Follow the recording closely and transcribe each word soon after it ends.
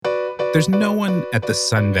There's no one at the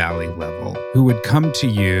Sun Valley level who would come to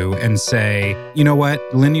you and say, you know what,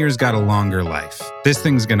 linear's got a longer life. This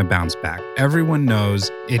thing's going to bounce back. Everyone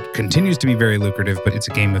knows it continues to be very lucrative, but it's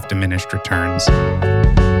a game with diminished returns.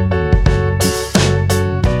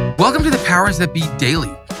 Welcome to the Powers That Be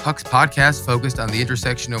Daily, Puck's podcast focused on the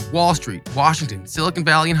intersection of Wall Street, Washington, Silicon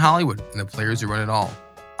Valley, and Hollywood, and the players who run it all.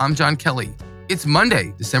 I'm John Kelly. It's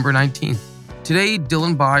Monday, December 19th. Today,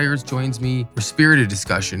 Dylan Byers joins me for spirited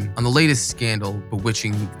discussion on the latest scandal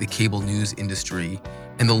bewitching the cable news industry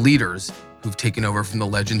and the leaders who've taken over from the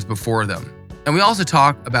legends before them. And we also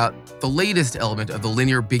talk about the latest element of the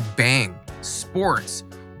linear Big Bang, sports.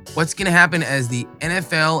 What's going to happen as the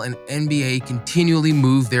NFL and NBA continually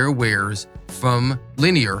move their wares from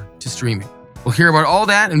linear to streaming? We'll hear about all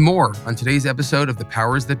that and more on today's episode of The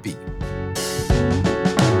Powers That Be.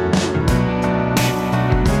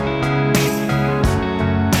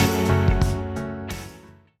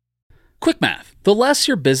 Quick math. The less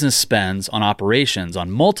your business spends on operations,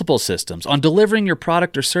 on multiple systems, on delivering your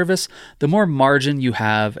product or service, the more margin you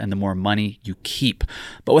have and the more money you keep.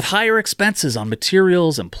 But with higher expenses on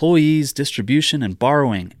materials, employees, distribution, and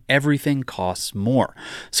borrowing, everything costs more.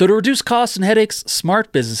 So to reduce costs and headaches,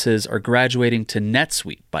 smart businesses are graduating to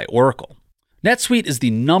NetSuite by Oracle. NetSuite is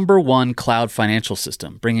the #1 cloud financial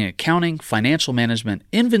system, bringing accounting, financial management,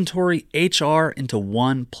 inventory, HR into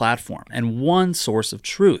one platform and one source of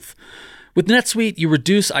truth. With NetSuite, you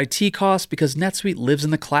reduce IT costs because NetSuite lives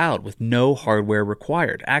in the cloud with no hardware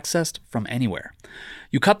required, accessed from anywhere.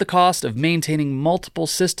 You cut the cost of maintaining multiple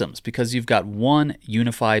systems because you've got one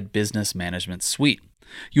unified business management suite.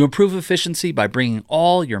 You improve efficiency by bringing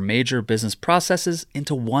all your major business processes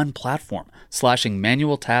into one platform, slashing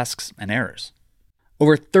manual tasks and errors.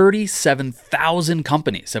 Over 37,000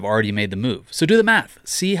 companies have already made the move. So do the math.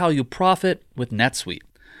 See how you profit with NetSuite.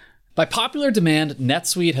 By popular demand,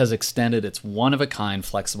 NetSuite has extended its one-of-a-kind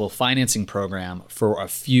flexible financing program for a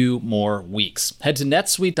few more weeks. Head to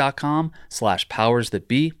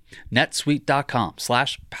netsuite.com/powersthatbe,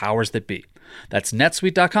 netsuite.com/powersthatbe. That's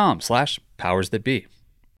netsuite.com/powersthatbe.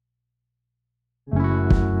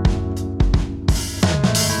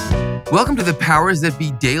 Welcome to the Powers That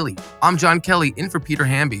Be Daily. I'm John Kelly, in for Peter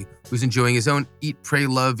Hamby, who's enjoying his own Eat, Pray,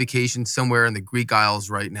 Love vacation somewhere in the Greek Isles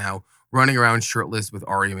right now, running around shirtless with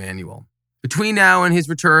Ari Emanuel. Between now and his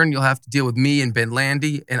return, you'll have to deal with me and Ben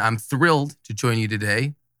Landy, and I'm thrilled to join you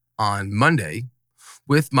today on Monday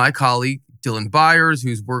with my colleague, Dylan Byers,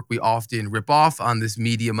 whose work we often rip off on this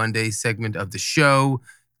Media Monday segment of the show.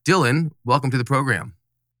 Dylan, welcome to the program.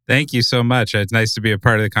 Thank you so much. It's nice to be a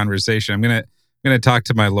part of the conversation. I'm gonna talk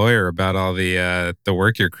to my lawyer about all the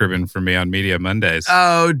work you're cribbing for me on Media Mondays.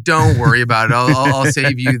 Oh, don't worry about it. I'll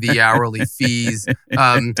save you the hourly fees.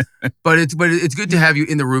 But it's good to have you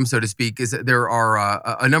in the room, so to speak, because there are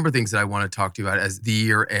a number of things that I want to talk to you about as the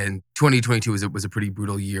year. And 2022 was a pretty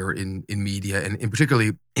brutal year in media, and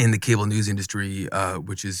particularly in the cable news industry,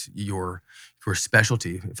 which is your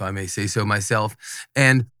specialty, if I may say so myself.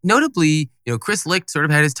 And notably, Chris Licht sort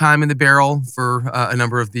of had his time in the barrel for a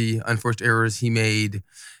number of the unforced errors he made.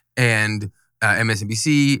 And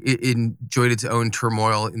MSNBC enjoyed its own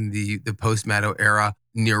turmoil in the post-Maddow era.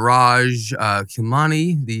 Neeraj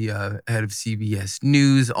Khemlani, the head of CBS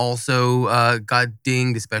News, also got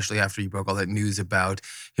dinged, especially after he broke all that news about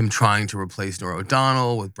him trying to replace Norah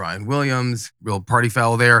O'Donnell with Brian Williams. Real party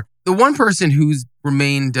foul there. The one person who's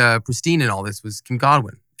remained pristine in all this was Kim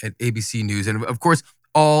Godwin at ABC News. And of course,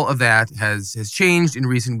 all of that has changed in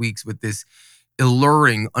recent weeks with this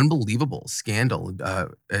alluring, unbelievable scandal at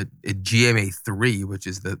GMA3, which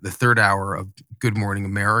is the third hour of Good Morning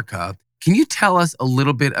America. Can you tell us a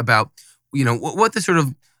little bit about, what the sort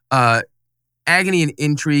of agony and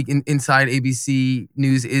intrigue inside ABC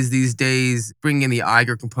News is these days, bringing in the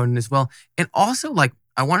Iger component as well? And also,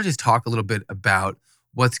 I want to just talk a little bit about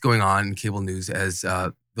what's going on in cable news as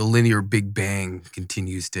the linear Big Bang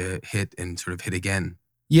continues to hit and sort of hit again.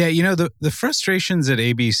 Yeah, the frustrations at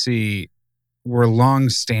ABC were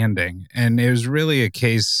long-standing, and it was really a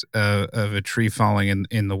case of a tree falling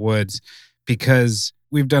in the woods, because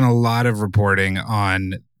we've done a lot of reporting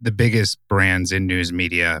on the biggest brands in news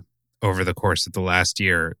media over the course of the last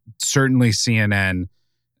year. Certainly CNN,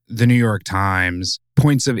 the New York Times,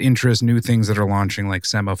 points of interest, new things that are launching like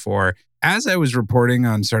Semaphore. As I was reporting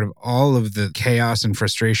on sort of all of the chaos and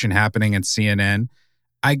frustration happening at CNN,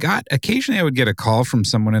 occasionally I would get a call from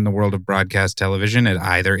someone in the world of broadcast television at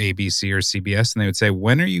either ABC or CBS, and they would say,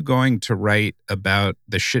 when are you going to write about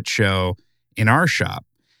the shit show in our shop?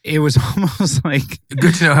 it was almost like,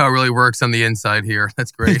 Good to know how it really works on the inside here.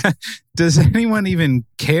 That's great. does anyone even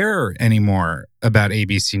care anymore about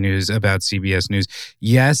ABC News, about CBS News?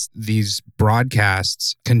 Yes, these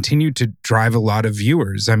broadcasts continue to drive a lot of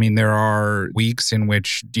viewers. I mean, there are weeks in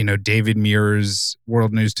which, David Muir's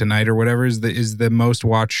World News Tonight or whatever is the most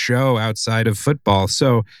watched show outside of football.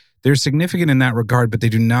 So they're significant in that regard, but they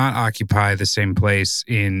do not occupy the same place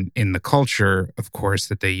in the culture, of course,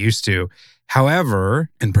 that they used to. However,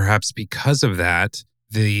 and perhaps because of that,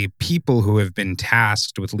 the people who have been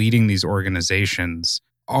tasked with leading these organizations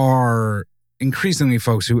are increasingly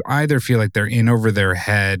folks who either feel like they're in over their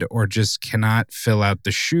head or just cannot fill out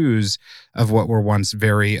the shoes of what were once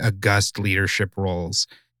very august leadership roles.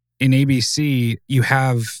 In ABC, you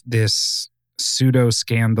have this pseudo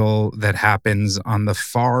scandal that happens on the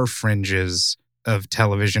far fringes of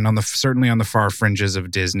television, certainly on the far fringes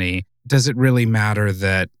of Disney. Does it really matter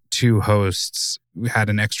that two hosts had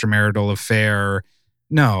an extramarital affair?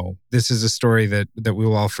 No, this is a story that we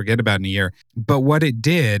will all forget about in a year. But what it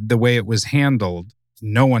did, the way it was handled,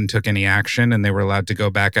 no one took any action, and they were allowed to go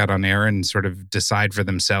back out on air and sort of decide for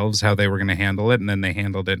themselves how they were going to handle it. And then they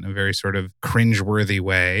handled it in a very sort of cringeworthy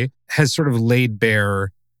way, has sort of laid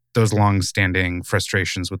bare those long-standing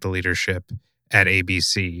frustrations with the leadership at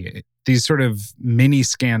ABC. These sort of mini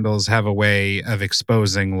scandals have a way of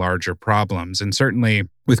exposing larger problems. And certainly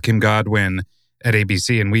with Kim Godwin at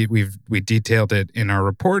ABC, and we detailed it in our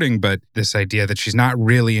reporting, but this idea that she's not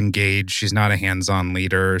really engaged, she's not a hands-on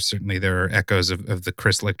leader. Certainly there are echoes of the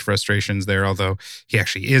Chris Licht frustrations there, although he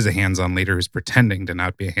actually is a hands-on leader who's pretending to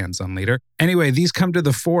not be a hands-on leader. Anyway, these come to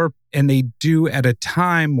the fore, and they do at a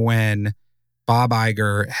time when Bob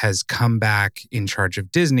Iger has come back in charge of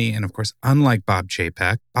Disney. And of course, unlike Bob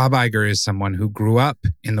Chapek, Bob Iger is someone who grew up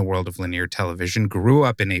in the world of linear television, grew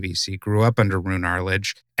up in ABC, grew up under Roone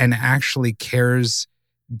Arledge, and actually cares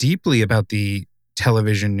deeply about the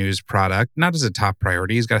television news product, not as a top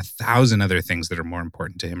priority. He's got 1,000 other things that are more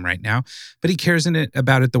important to him right now, but he cares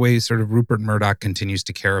about it the way sort of Rupert Murdoch continues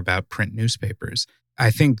to care about print newspapers.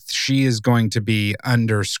 I think she is going to be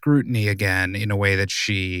under scrutiny again in a way that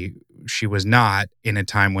she was not in a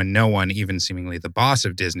time when no one, even seemingly the boss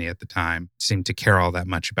of Disney at the time, seemed to care all that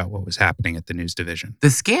much about what was happening at the news division. The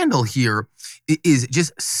scandal here is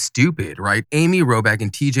just stupid, right? Amy Robach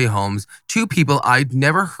and TJ Holmes, two people I'd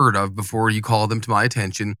never heard of before you called them to my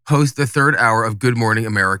attention, host the third hour of Good Morning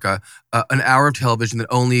America, an hour of television that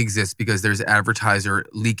only exists because there's advertiser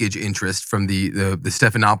leakage interest from the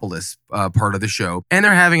Stephanopoulos part of the show. And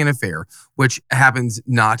they're having an affair, which happens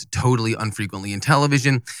not totally unfrequently in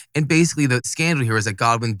television. And basically the scandal here is that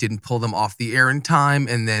Godwin didn't pull them off the air in time,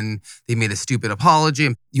 and then they made a stupid apology.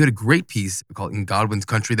 You had a great piece called In Godwin's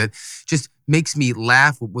Country that just makes me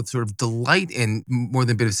laugh with sort of delight and more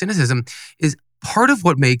than a bit of cynicism. Is part of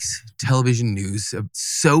what makes television news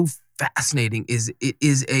so fascinating is it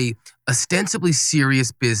is a ostensibly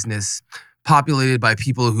serious business populated by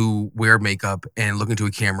people who wear makeup and look into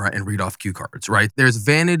a camera and read off cue cards, right? There's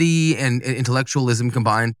vanity and intellectualism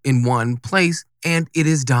combined in one place, and it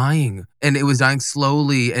is dying. And it was dying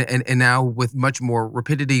slowly, and now with much more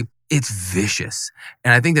rapidity. It's vicious.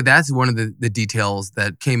 And I think that that's one of the details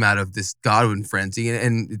that came out of this Godwin frenzy,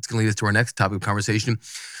 and it's going to lead us to our next topic of conversation.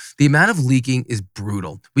 The amount of leaking is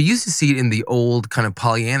brutal. We used to see it in the old kind of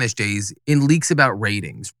Pollyannish days in leaks about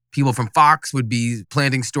ratings. People from Fox would be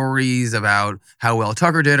planting stories about how well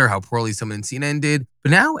Tucker did or how poorly someone in CNN did.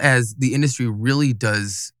 But now as the industry really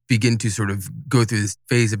does begin to sort of go through this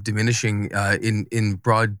phase of diminishing in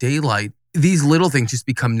broad daylight, these little things just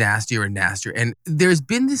become nastier and nastier. And there's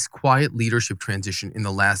been this quiet leadership transition in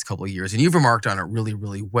the last couple of years. And you've remarked on it really,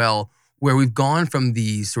 really well, where we've gone from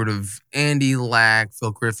the sort of Andy Lack,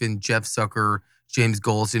 Phil Griffin, Jeff Zucker, James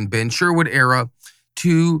Goldston, Ben Sherwood era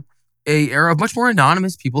to an era of much more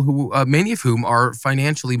anonymous people who, many of whom are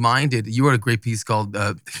financially minded. You wrote a great piece called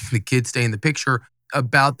The Kids Stay in the Picture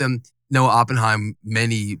about them. Noah Oppenheim,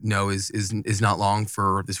 many know, is not long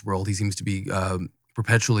for this world. He seems to be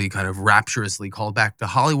perpetually kind of rapturously called back to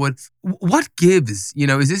Hollywood. What gives?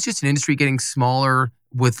 Is this just an industry getting smaller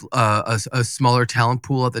with a smaller talent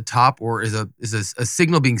pool at the top, or is a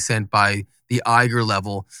signal being sent by the Iger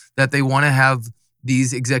level that they want to have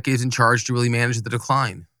these executives in charge to really manage the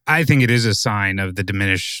decline? I think it is a sign of the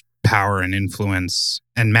diminished power and influence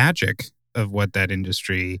and magic of what that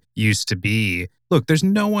industry used to be. Look, there's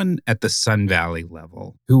no one at the Sun Valley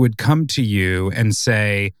level who would come to you and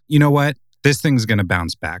say, you know what, this thing's going to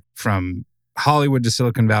bounce back. From Hollywood to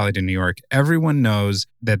Silicon Valley to New York, everyone knows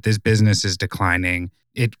that this business is declining.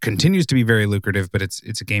 It continues to be very lucrative, but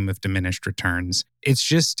it's a game of diminished returns. It's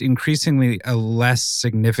just increasingly a less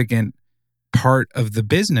significant part of the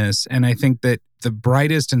business. And I think that the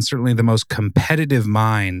brightest and certainly the most competitive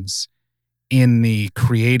minds in the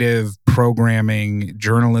creative programming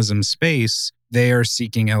journalism space, they are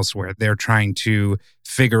seeking elsewhere. They're trying to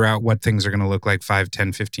figure out what things are going to look like 5,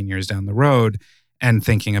 10, 15 years down the road and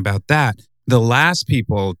thinking about that. The last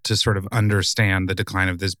people to sort of understand the decline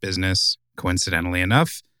of this business, coincidentally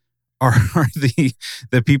enough, are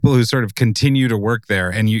the people who sort of continue to work there.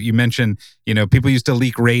 And you mentioned, people used to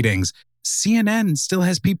leak ratings. CNN still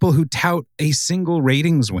has people who tout a single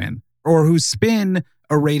ratings win or who spin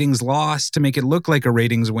a ratings loss to make it look like a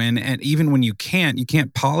ratings win. And even when you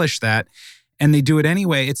can't polish that. And they do it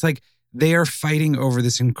anyway. It's like they are fighting over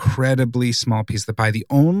this incredibly small piece of the pie. The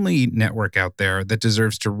only network out there that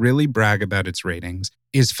deserves to really brag about its ratings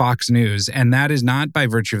is Fox News. And that is not by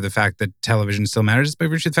virtue of the fact that television still matters. It's by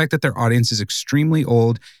virtue of the fact that their audience is extremely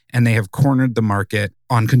old and they have cornered the market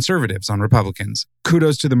on conservatives, on Republicans.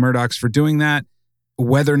 Kudos to the Murdochs for doing that.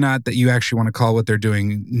 Whether or not that you actually want to call what they're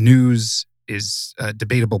doing news is a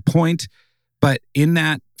debatable point. But in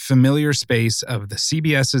that familiar space of the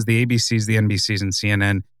CBSs, the ABCs, the NBCs, and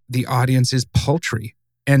CNN, the audience is paltry.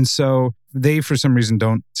 And so they, for some reason,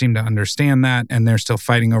 don't seem to understand that, and they're still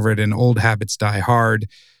fighting over it, and old habits die hard.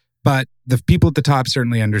 But the people at the top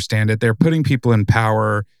certainly understand it. They're putting people in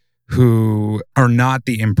power who are not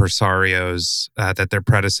the impresarios that their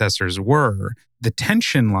predecessors were. The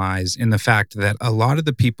tension lies in the fact that a lot of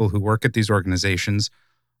the people who work at these organizations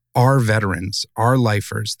are veterans, are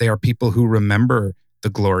lifers. They are people who remember the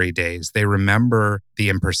glory days. They remember the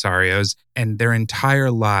impresarios, and their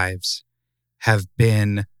entire lives have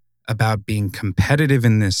been about being competitive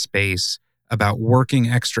in this space, about working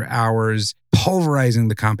extra hours, pulverizing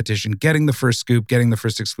the competition, getting the first scoop, getting the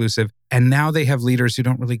first exclusive. And now they have leaders who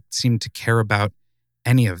don't really seem to care about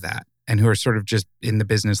any of that and who are sort of just in the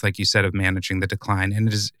business, like you said, of managing the decline.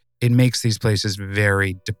 And it makes these places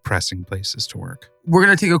very depressing places to work. We're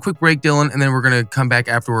going to take a quick break, Dylan, and then we're going to come back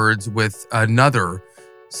afterwards with another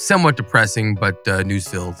somewhat depressing but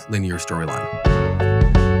news-filled linear storyline.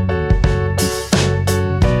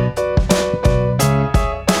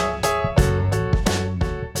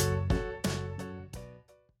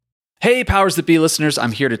 Hey, Powers That Be listeners,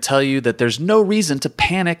 I'm here to tell you that there's no reason to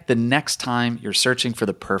panic the next time you're searching for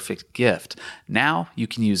the perfect gift. Now you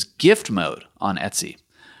can use gift mode on Etsy.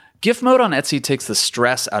 Gift mode on Etsy takes the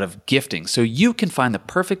stress out of gifting so you can find the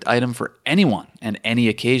perfect item for anyone and any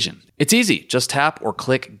occasion. It's easy. Just tap or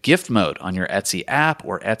click gift mode on your Etsy app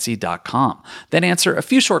or Etsy.com. Then answer a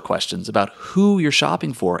few short questions about who you're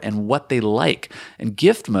shopping for and what they like. And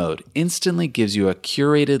gift mode instantly gives you a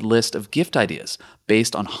curated list of gift ideas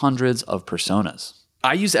based on hundreds of personas.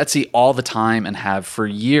 I use Etsy all the time and have for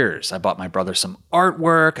years. I bought my brother some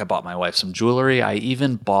artwork. I bought my wife some jewelry. I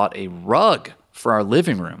even bought a rug for our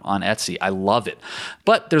living room on Etsy. I love it.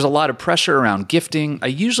 But there's a lot of pressure around gifting. I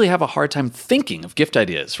usually have a hard time thinking of gift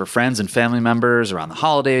ideas for friends and family members around the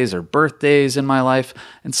holidays or birthdays in my life.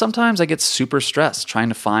 And sometimes I get super stressed trying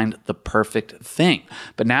to find the perfect thing.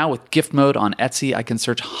 But now with gift mode on Etsy, I can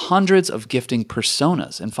search hundreds of gifting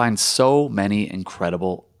personas and find so many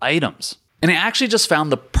incredible items. And I actually just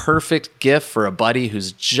found the perfect gift for a buddy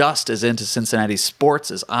who's just as into Cincinnati sports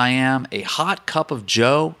as I am, a hot cup of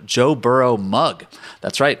Joe Burrow mug.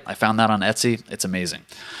 That's right, I found that on Etsy. It's amazing.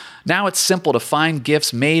 Now it's simple to find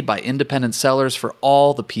gifts made by independent sellers for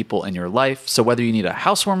all the people in your life. So whether you need a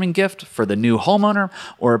housewarming gift for the new homeowner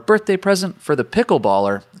or a birthday present for the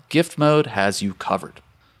pickleballer, Gift Mode has you covered.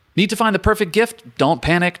 Need to find the perfect gift? Don't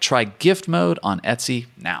panic. Try Gift Mode on Etsy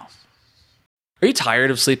now. Are you tired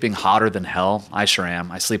of sleeping hotter than hell? I sure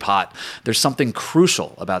am. I sleep hot. There's something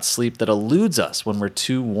crucial about sleep that eludes us when we're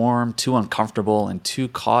too warm, too uncomfortable, and too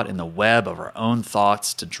caught in the web of our own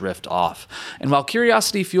thoughts to drift off. And while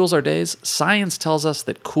curiosity fuels our days, science tells us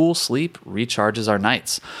that cool sleep recharges our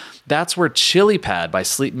nights. That's where ChiliPad by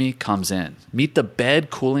Sleep Me comes in. Meet the bed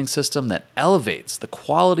cooling system that elevates the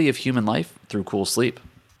quality of human life through cool sleep.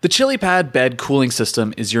 The ChiliPad bed cooling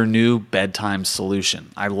system is your new bedtime solution.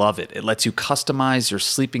 I love it. It lets you customize your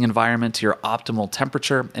sleeping environment to your optimal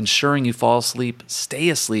temperature, ensuring you fall asleep, stay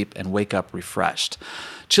asleep, and wake up refreshed.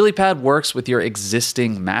 ChiliPad works with your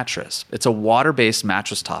existing mattress. It's a water-based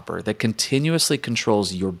mattress topper that continuously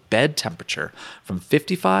controls your bed temperature from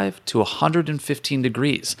 55 to 115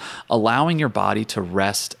 degrees, allowing your body to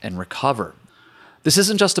rest and recover. This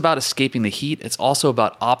isn't just about escaping the heat, it's also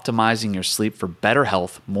about optimizing your sleep for better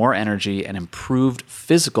health, more energy, and improved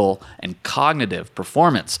physical and cognitive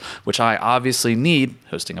performance, which I obviously need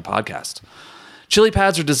hosting a podcast. Chili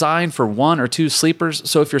pads are designed for 1 or 2 sleepers,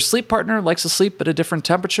 so if your sleep partner likes to sleep at a different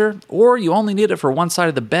temperature, or you only need it for one side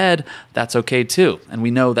of the bed, that's okay too, and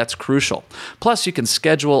we know that's crucial. Plus, you can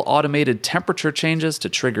schedule automated temperature changes to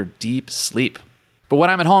trigger deep sleep. But when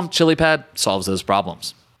I'm at home, ChiliPad solves those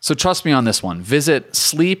problems. So trust me on this one. Visit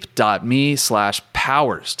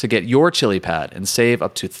sleep.me/powers to get your ChiliPad and save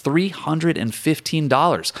up to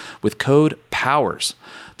 $315 with code POWERS.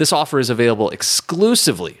 This offer is available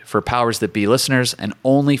exclusively for Powers That Be listeners and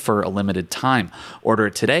only for a limited time. Order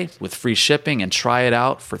it today with free shipping and try it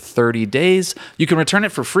out for 30 days. You can return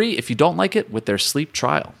it for free if you don't like it with their sleep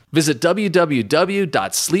trial. Visit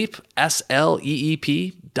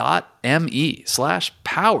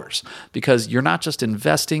www.sleep.me/powers because you're not just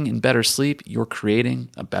investing in better sleep, you're creating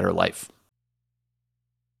a better life.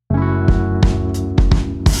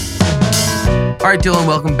 All right, Dylan,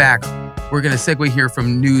 welcome back. We're going to segue here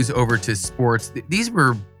from news over to sports. These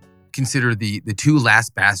were considered the two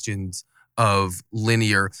last bastions of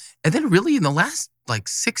linear. And then really in the last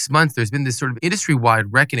 6 months, there's been this sort of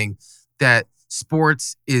industry-wide reckoning that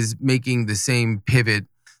sports is making the same pivot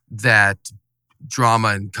that drama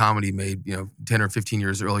and comedy made 10 or 15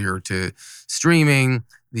 years earlier to streaming.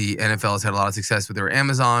 The NFL has had a lot of success with their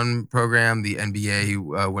Amazon program. The NBA,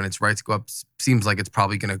 when its rights go up, seems like it's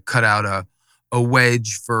probably going to cut out a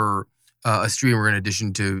wedge for a streamer in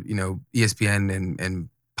addition to ESPN and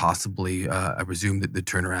possibly I presume that the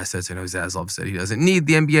Turner assets. I know Zaslav said he doesn't need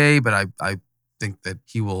the NBA, but I think that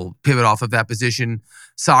he will pivot off of that position.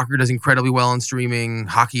 Soccer does incredibly well in streaming.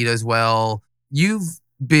 Hockey does well. You've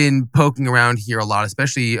been poking around here a lot,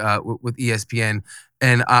 especially with ESPN,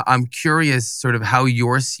 and I'm curious sort of how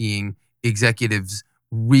you're seeing executives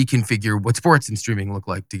reconfigure what sports and streaming look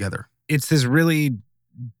like together. It's this really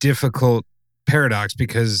difficult paradox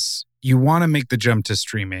because you want to make the jump to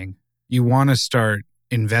streaming. You want to start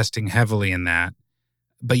investing heavily in that.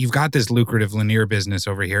 But you've got this lucrative linear business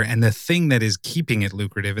over here. And the thing that is keeping it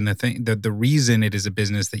lucrative and the reason it is a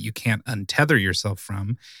business that you can't untether yourself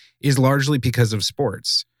from is largely because of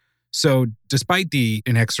sports. So despite the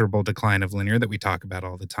inexorable decline of linear that we talk about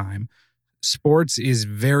all the time, sports is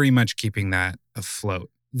very much keeping that afloat.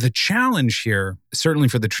 The challenge here, certainly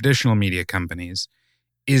for the traditional media companies,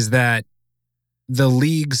 is that the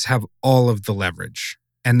leagues have all of the leverage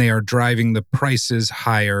and they are driving the prices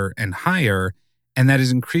higher and higher. And that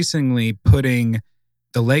is increasingly putting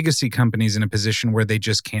the legacy companies in a position where they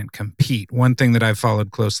just can't compete. One thing that I've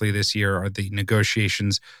followed closely this year are the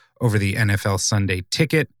negotiations over the NFL Sunday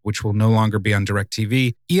ticket, which will no longer be on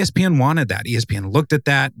DirecTV. ESPN wanted that. ESPN looked at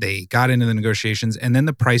that. They got into the negotiations. And then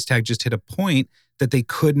the price tag just hit a point that they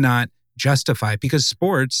could not justify because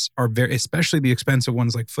sports are very, especially the expensive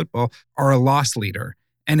ones like football, are a loss leader.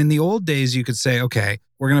 And in the old days, you could say, okay,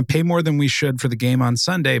 we're going to pay more than we should for the game on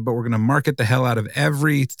Sunday, but we're going to market the hell out of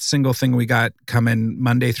every single thing we got coming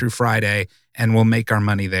Monday through Friday, and we'll make our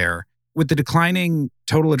money there. With the declining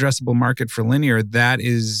total addressable market for linear, that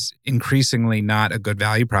is increasingly not a good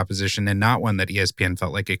value proposition and not one that ESPN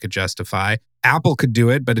felt like it could justify. Apple could do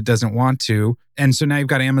it, but it doesn't want to. And so now you've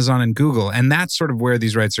got Amazon and Google, and that's sort of where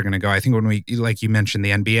these rights are going to go. I think when we, like you mentioned,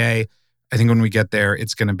 the NBA, I think when we get there, we're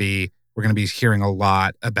going to be hearing a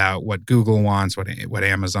lot about what Google wants, what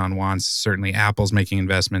Amazon wants. Certainly Apple's making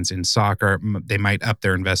investments in soccer. They might up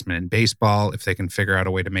their investment in baseball if they can figure out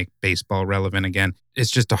a way to make baseball relevant again.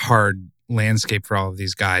 It's just a hard landscape for all of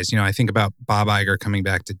these guys. I think about Bob Iger coming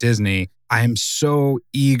back to Disney. I am so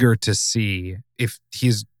eager to see if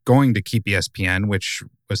he's going to keep ESPN, which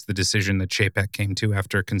was the decision that Chapek came to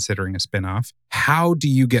after considering a spinoff. How do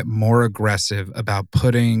you get more aggressive about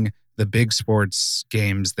putting the big sports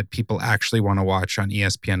games that people actually want to watch on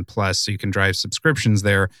ESPN Plus so you can drive subscriptions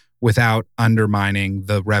there without undermining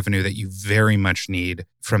the revenue that you very much need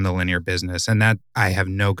from the linear business? And that I have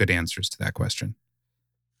no good answers to that question.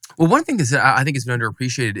 Well, one thing that I think has been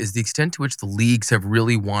underappreciated is the extent to which the leagues have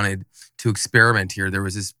really wanted to experiment here. There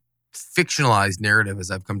was this fictionalized narrative, as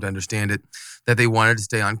I've come to understand it, that they wanted to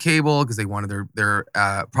stay on cable because they wanted their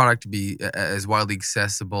product to be as widely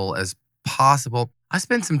accessible as possible. I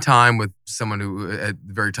spent some time with someone who at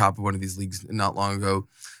the very top of one of these leagues not long ago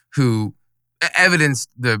who evidenced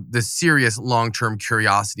the serious long-term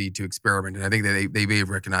curiosity to experiment. And I think that they may have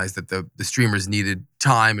recognized that the streamers needed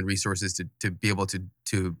time and resources to be able to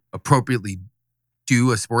appropriately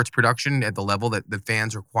do a sports production at the level that the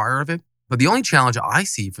fans require of it. But the only challenge I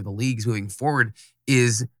see for the leagues moving forward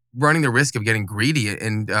is running the risk of getting greedy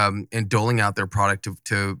and doling out their product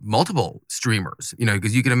to multiple streamers.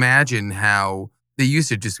 Because you can imagine how they used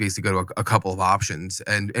to just basically go to a couple of options.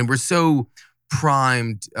 And we're so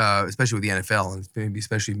primed, especially with the NFL, and maybe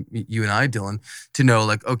especially you and I, Dylan, to know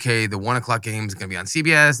like, okay, the 1 o'clock game is going to be on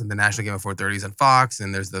CBS, and the national game at 4:30 is on Fox,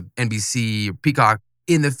 and there's the NBC Peacock.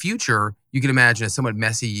 In the future, you can imagine a somewhat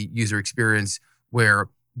messy user experience where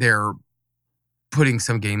they're putting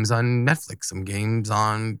some games on Netflix, some games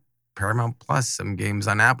on Paramount Plus, some games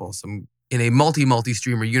on Apple, some in a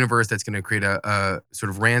multi-streamer universe that's going to create a sort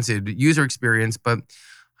of rancid user experience. But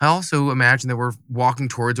I also imagine that we're walking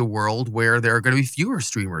towards a world where there are going to be fewer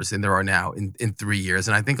streamers than there are now in 3 years.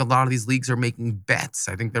 And I think a lot of these leagues are making bets.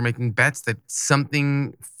 I think they're making bets that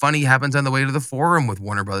something funny happens on the way to the Forum with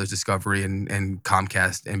Warner Brothers Discovery and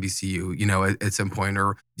Comcast, NBCU, at some point,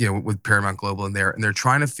 or, with Paramount Global in there. And they're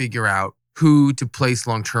trying to figure out who to place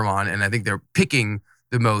long-term on. And I think they're picking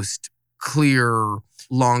the most clear,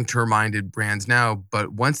 long-term minded brands now.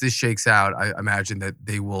 But once this shakes out, I imagine that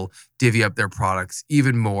they will divvy up their products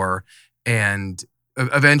even more. And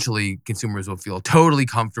eventually consumers will feel totally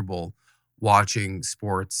comfortable watching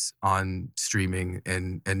sports on streaming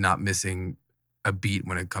and not missing a beat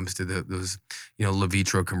when it comes to those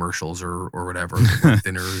Levitro commercials or whatever,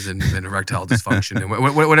 thinners and erectile dysfunction and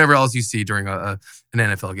whatever else you see during an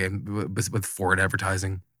NFL game with Ford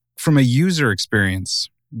advertising. From a user experience,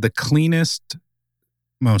 the cleanest,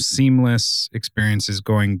 most seamless experience is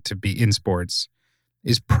going to be in sports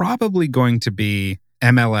is probably going to be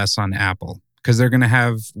MLS on Apple, because they're going to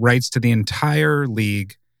have rights to the entire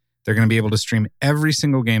league. They're going to be able to stream every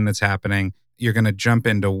single game that's happening. You're going to jump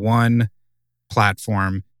into one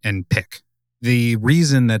platform and pick. The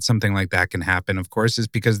reason that something like that can happen, of course, is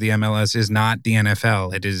because the MLS is not the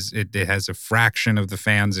NFL. It has a fraction of the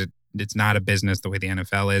fans. It's not a business the way the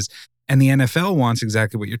NFL is. And the NFL wants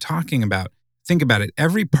exactly what you're talking about. Think about it.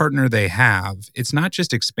 Every partner they have, it's not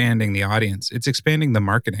just expanding the audience, it's expanding the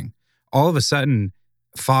marketing. All of a sudden,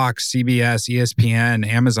 Fox, CBS, ESPN,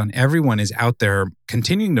 Amazon, everyone is out there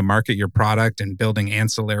continuing to market your product and building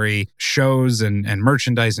ancillary shows and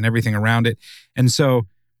merchandise and everything around it. And so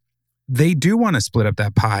they do want to split up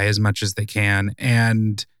that pie as much as they can.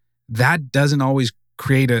 And that doesn't always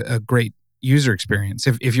create a great user experience.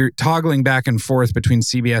 If you're toggling back and forth between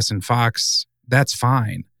CBS and Fox, that's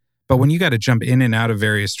fine. But when you got to jump in and out of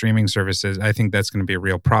various streaming services, I think that's going to be a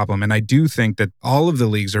real problem. And I do think that all of the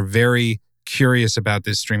leagues are very curious about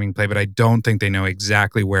this streaming play, but I don't think they know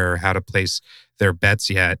exactly where or how to place their bets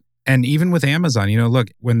yet. And even with Amazon,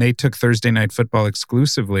 look, when they took Thursday Night Football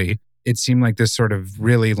exclusively, it seemed like this sort of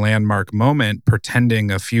really landmark moment, pretending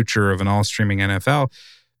a future of an all-streaming NFL.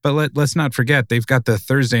 But let's not forget, they've got the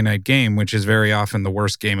Thursday night game, which is very often the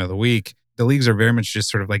worst game of the week. The leagues are very much just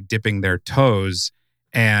sort of like dipping their toes.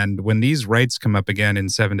 And when these rights come up again in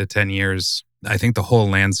 7 to 10 years, I think the whole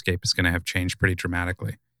landscape is going to have changed pretty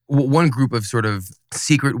dramatically. One group of sort of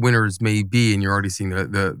secret winners may be, and you're already seeing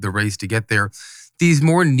the race to get there, these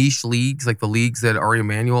more niche leagues, like the leagues that Ari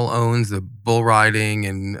Emanuel owns, the bull riding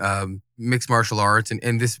and mixed martial arts,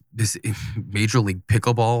 and this Major League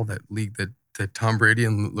Pickleball, that league that Tom Brady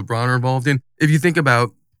and LeBron are involved in. If you think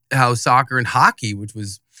about how soccer and hockey, which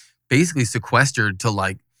was basically sequestered to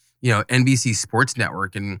NBC Sports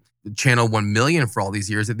Network and Channel 1 Million for all these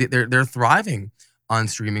years, they're thriving on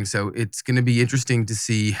streaming. So it's going to be interesting to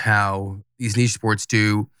see how these niche sports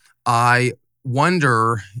do. I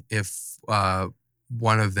wonder if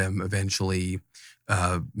one of them eventually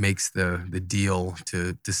makes the deal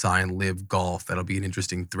to sign Live Golf. That'll be an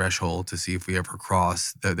interesting threshold to see if we ever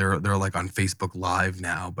cross. They're like on Facebook Live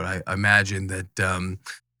now, but I imagine that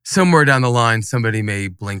somewhere down the line somebody may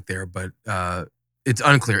blink there, but it's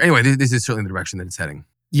unclear. Anyway, this is certainly the direction that it's heading.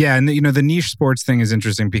 Yeah, and the niche sports thing is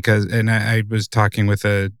interesting because, and I was talking with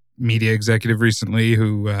a media executive recently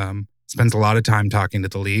who spends a lot of time talking to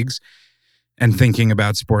the leagues and thinking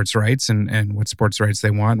about sports rights and what sports rights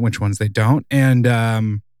they want, which ones they don't. And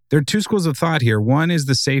there are two schools of thought here. One is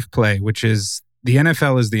the safe play, which is the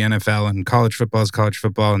NFL is the NFL and college football is college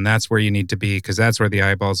football, and that's where you need to be because that's where the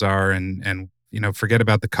eyeballs are. And forget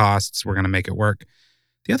about the costs. We're going to make it work.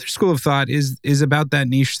 The other school of thought is about that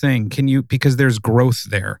niche thing. Because there's growth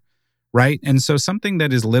there, right? And so something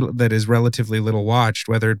that is relatively little watched,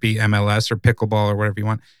 whether it be MLS or pickleball or whatever you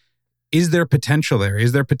want, is there potential there?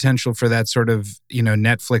 Is there potential for that sort of,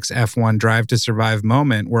 Netflix F1 Drive to Survive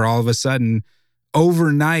moment where all of a sudden,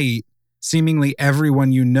 overnight, seemingly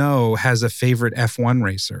everyone has a favorite F1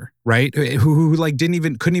 racer, right? Who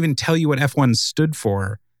couldn't even tell you what F1 stood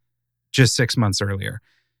for just 6 months earlier.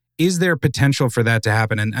 Is there potential for that to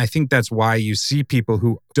happen? And I think that's why you see people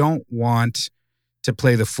who don't want to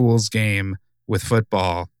play the fool's game with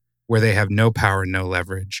football, where they have no power, no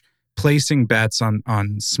leverage, placing bets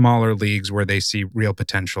on smaller leagues where they see real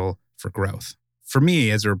potential for growth. for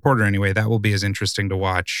me as a reporter anyway, that will be as interesting to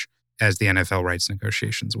watch as the NFL rights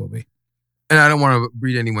negotiations will be. And I don't want to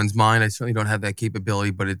read anyone's mind. I certainly don't have that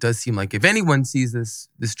capability, but it does seem like if anyone sees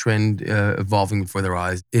this trend evolving before their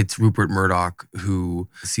eyes, it's Rupert Murdoch, who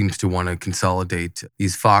seems to want to consolidate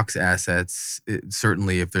these Fox assets.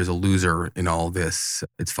 Certainly, if there's a loser in all this,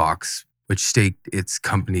 it's Fox, which staked its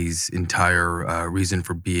company's entire reason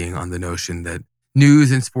for being on the notion that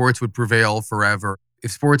news and sports would prevail forever.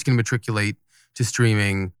 If sports can matriculate to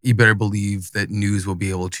streaming, you better believe that news will be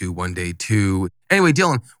able to one day too. Anyway,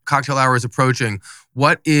 Dylan, cocktail hour is approaching.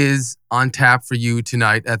 What is on tap for you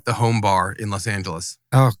tonight at the Home Bar in Los Angeles?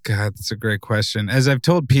 Oh, God, that's a great question. As I've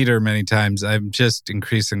told Peter many times, I'm just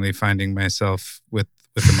increasingly finding myself with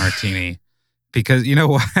a martini. Because you know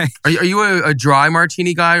why? Are you a dry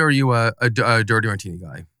martini guy or are you a dirty martini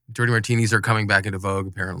guy? Dirty martinis are coming back into vogue,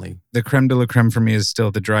 apparently. The creme de la creme for me is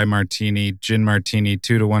still the dry martini, gin martini,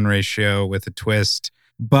 2-to-1 ratio with a twist.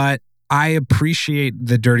 But I appreciate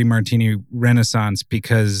the dirty martini renaissance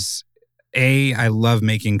because A, I love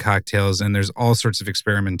making cocktails and there's all sorts of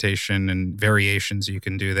experimentation and variations you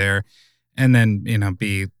can do there. And then,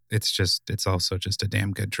 B, it's also just a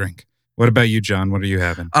damn good drink. What about you, John? What are you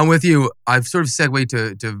having? I'm with you. I've sort of segued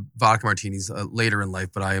to vodka martinis later in life,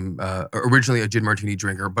 but I am originally a gin martini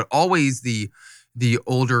drinker, but always the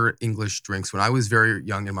older English drinks. When I was very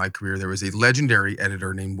young in my career, there was a legendary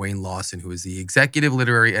editor named Wayne Lawson, who was the executive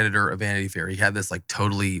literary editor of Vanity Fair. He had this like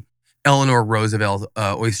totally Eleanor Roosevelt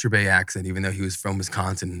Oyster Bay accent, even though he was from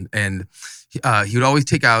Wisconsin. And he would always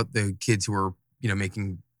take out the kids who were,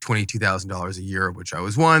 making $22,000 a year, which I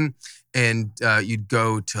was one. And you'd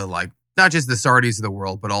go to like, not just the Sardis of the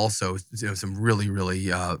world, but also some really, really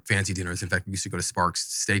fancy dinners. In fact, we used to go to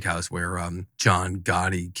Sparks Steakhouse where John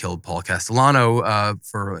Gotti killed Paul Castellano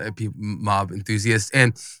for a mob enthusiast.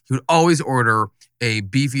 And he would always order a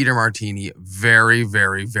Beefeater martini, very,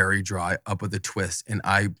 very, very dry, up with a twist. And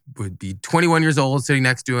I would be 21 years old sitting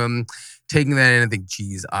next to him, taking that in and think,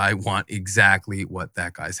 geez, I want exactly what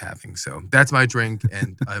that guy's having. So that's my drink.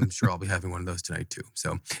 And I'm sure I'll be having one of those tonight too.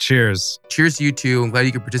 So cheers. Cheers to you too. I'm glad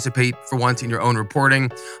you could participate for once in your own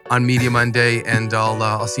reporting on Media Monday. And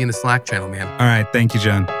I'll see you in the Slack channel, man. All right. Thank you,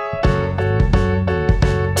 John.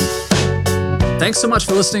 Thanks so much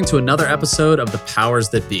for listening to another episode of The Powers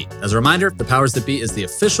That Be. As a reminder, The Powers That Be is the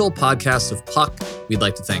official podcast of Puck. We'd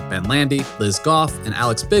like to thank Ben Landy, Liz Goff, and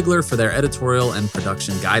Alex Bigler for their editorial and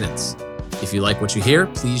production guidance. If you like what you hear,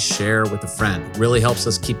 please share with a friend. It really helps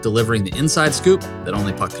us keep delivering the inside scoop that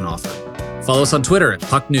only Puck can offer. Follow us on Twitter at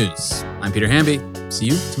Puck News. I'm Peter Hamby. See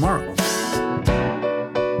you tomorrow.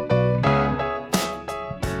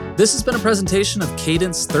 This has been a presentation of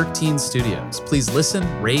Cadence 13 Studios. Please listen,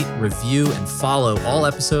 rate, review, and follow all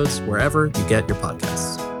episodes wherever you get your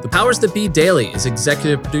podcasts. The Powers That Be Daily is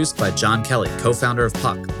executive produced by John Kelly, co-founder of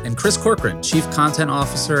Puck, and Chris Corcoran, chief content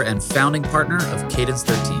officer and founding partner of Cadence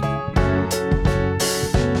 13.